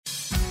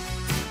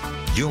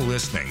You're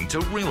listening to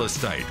Real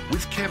Estate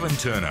with Kevin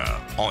Turner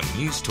on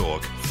News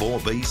Talk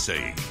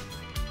 4BC.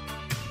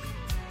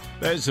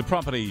 There's a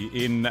property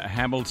in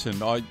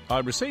Hamilton. I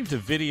received a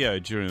video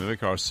during the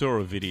week, or I saw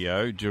a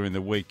video during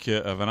the week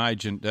of an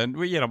agent, and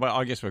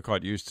I guess we're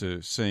quite used to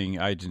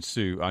seeing agents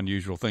do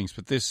unusual things,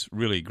 but this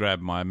really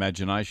grabbed my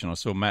imagination. I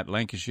saw Matt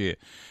Lancashire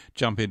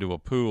jump into a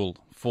pool,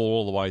 fall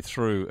all the way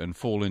through, and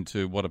fall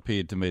into what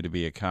appeared to me to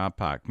be a car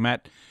park.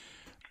 Matt,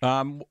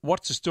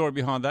 what's the story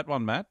behind that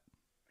one, Matt?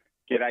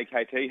 G'day,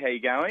 KT. How you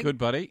going? Good,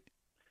 buddy.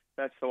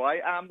 That's the way.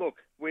 Look,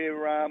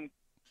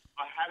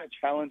 I had a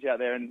challenge out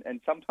there,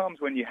 and sometimes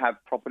when you have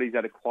properties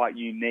that are quite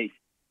unique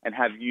and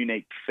have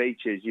unique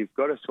features, you've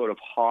got to sort of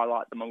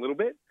highlight them a little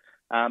bit.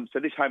 So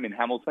this home in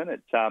Hamilton,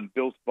 it's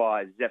built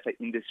by Zephyr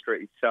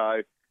Industries.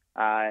 So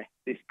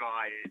this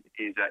guy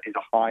is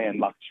a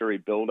high-end luxury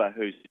builder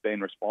who's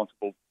been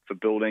responsible for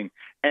building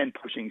and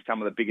pushing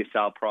some of the biggest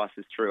sale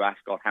prices through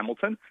Ascot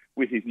Hamilton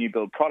with his new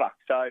build product.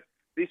 So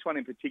this one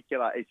in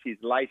particular is his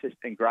latest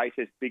and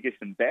greatest, biggest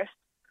and best.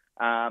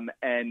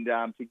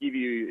 To give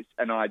you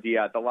an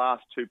idea, the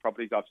last two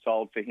properties I've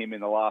sold for him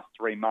in the last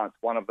 3 months,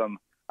 one of them,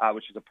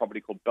 which is a property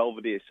called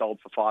Belvedere, sold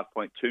for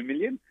 $5.2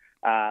 million.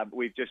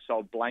 We've just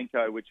sold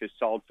Blanco, which has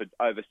sold for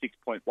over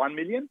 $6.1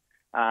 million.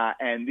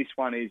 And this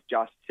one is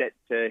just set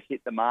to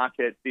hit the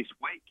market this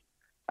week.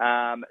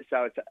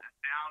 So it's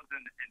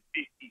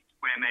 1,050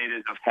 square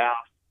metres of house.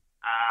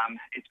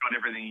 It's got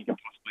everything you can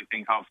possibly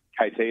think of,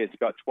 KT. It's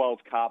got 12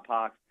 car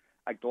parks,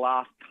 a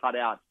glass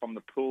cutout from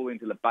the pool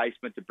into the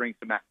basement to bring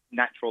some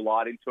natural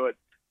light into it.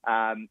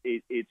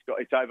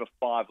 It's over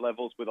 5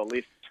 levels with a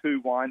lift, 2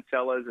 wine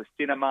cellars, a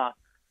cinema,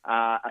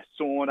 a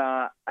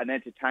sauna,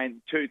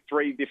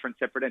 three different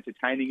separate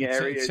entertaining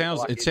areas.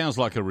 It sounds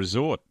like a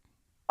resort.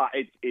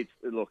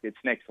 It's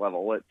next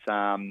level. We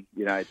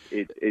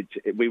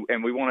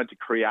wanted to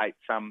create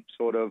some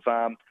sort of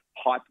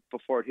hype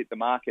before it hit the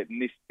market,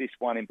 and this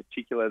one in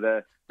particular,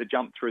 the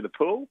jump through the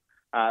pool.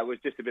 Was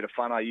just a bit of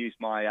fun. I used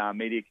my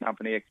media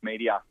company, X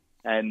Media,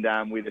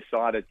 and we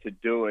decided to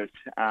do it.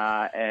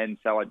 And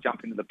so I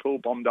jumped into the pool,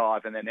 bomb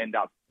dive, and then end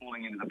up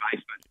falling into the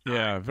basement.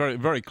 Yeah, very,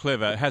 very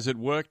clever. Has it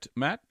worked,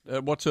 Matt?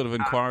 What sort of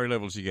inquiry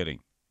levels are you getting?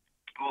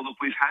 Well, look,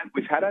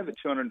 we've had over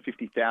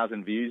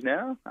 250,000 views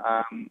now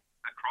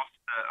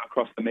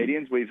across the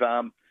medians. We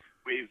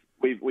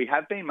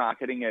have been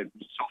marketing it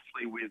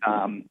softly with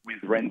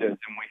renders,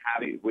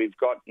 and we've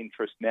got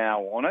interest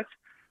now on it.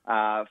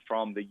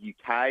 From the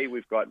UK,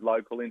 we've got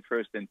local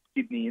interest and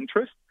Sydney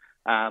interest,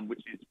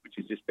 which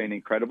has just been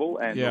incredible.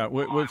 And yeah,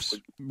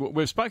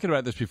 we've spoken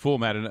about this before,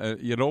 Matt, and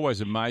it always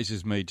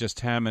amazes me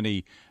just how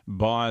many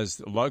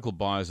local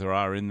buyers there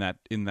are in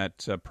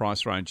that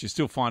price range. You're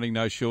still finding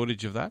no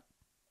shortage of that?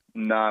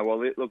 No, well,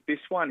 look,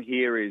 this one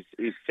here is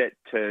set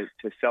to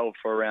sell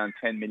for around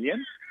 $10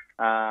 million.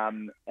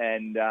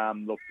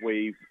 Look,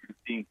 the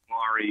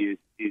inquiry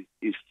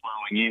is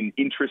flowing in.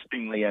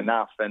 Interestingly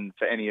enough, and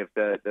for any of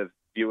the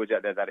viewers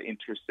out there that are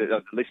interested,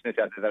 or the listeners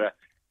out there that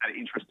are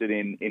interested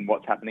in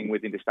what's happening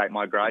with interstate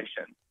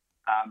migration,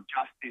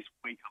 just this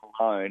week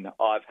alone,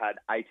 I've had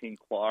 8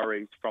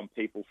 inquiries from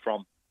people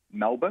from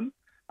Melbourne,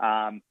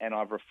 and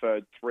I've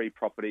referred 3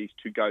 properties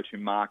to go to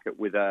market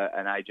with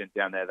an agent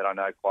down there that I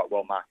know quite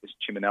well, Marcus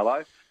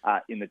Chiminello,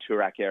 in the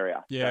Toorak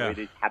area. Yeah. So it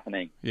is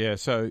happening. Yeah.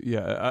 So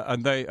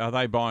and are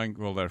they buying?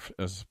 Well,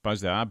 I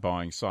suppose they are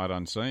buying sight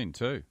unseen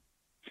too.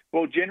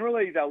 Well,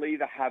 generally they'll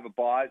either have a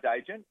buyer's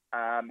agent.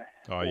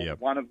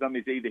 One of them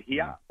is either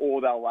here,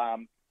 or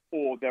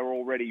they're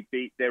already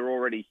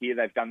here.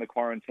 They've done the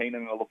quarantine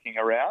and they're looking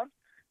around.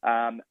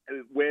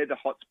 Where the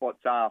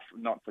hotspots are,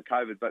 not for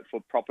COVID, but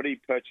for property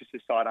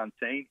purchases sight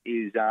unseen,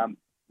 is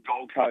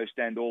Gold Coast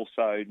and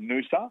also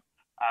Noosa,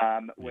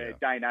 where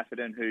Dane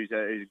Atherton, who's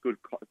a good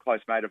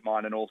close mate of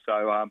mine and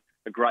also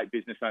a great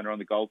business owner on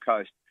the Gold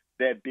Coast,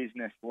 their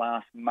business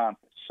last month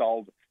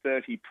sold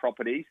 30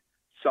 properties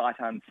sight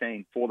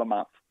unseen for the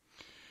month.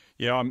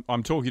 Yeah,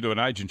 I'm talking to an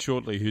agent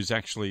shortly who's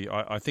actually,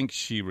 I think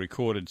she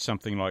recorded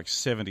something like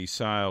 70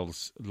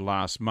 sales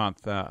last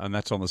month, and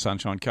that's on the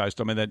Sunshine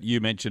Coast. I mean, that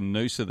you mentioned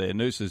Noosa there.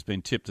 Noosa's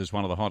been tipped as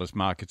one of the hottest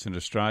markets in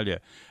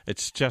Australia.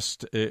 It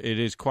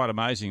is quite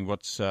amazing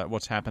what's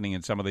happening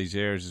in some of these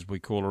areas as we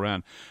call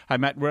around. Hey,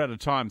 Matt, we're out of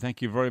time.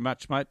 Thank you very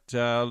much, mate.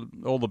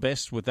 All the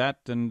best with that,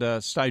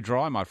 and stay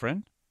dry, my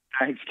friend.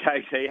 Thanks,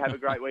 KT. Have a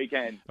great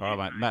weekend. All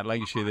right, mate. Matt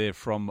Lancashire there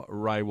from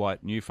Ray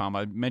White New Farm.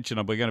 I mentioned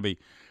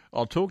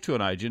I'll talk to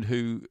an agent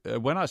who,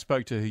 when I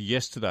spoke to her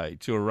yesterday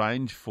to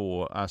arrange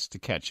for us to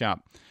catch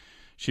up,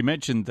 she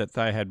mentioned that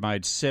they had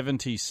made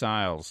 70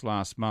 sales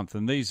last month,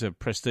 and these are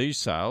prestige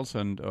sales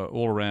and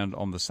all around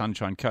on the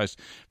Sunshine Coast.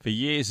 For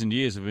years and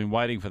years, I've been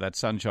waiting for that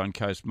Sunshine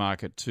Coast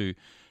market to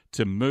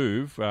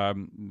move.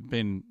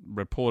 Been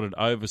reported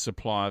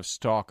oversupply of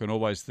stock and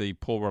always the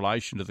poor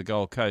relation to the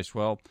Gold Coast.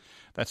 Well,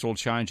 that's all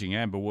changing.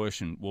 Amber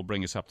Worshen will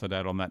bring us up to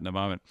date on that in a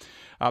moment.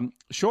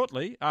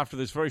 Shortly, after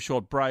this very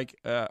short break,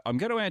 I'm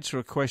going to answer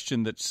a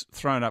question that's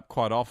thrown up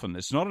quite often.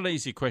 It's not an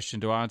easy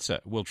question to answer.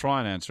 We'll try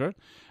and answer it,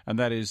 and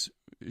that is,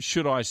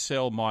 should I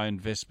sell my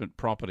investment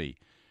property?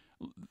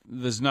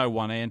 there's no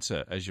one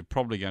answer, as you're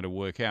probably going to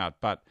work out.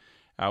 But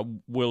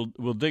we'll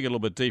dig a little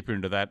bit deeper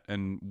into that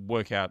and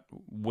work out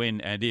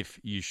when and if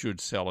you should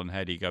sell and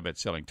how do you go about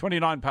selling.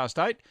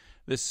 8:29.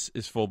 This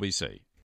is 4BC.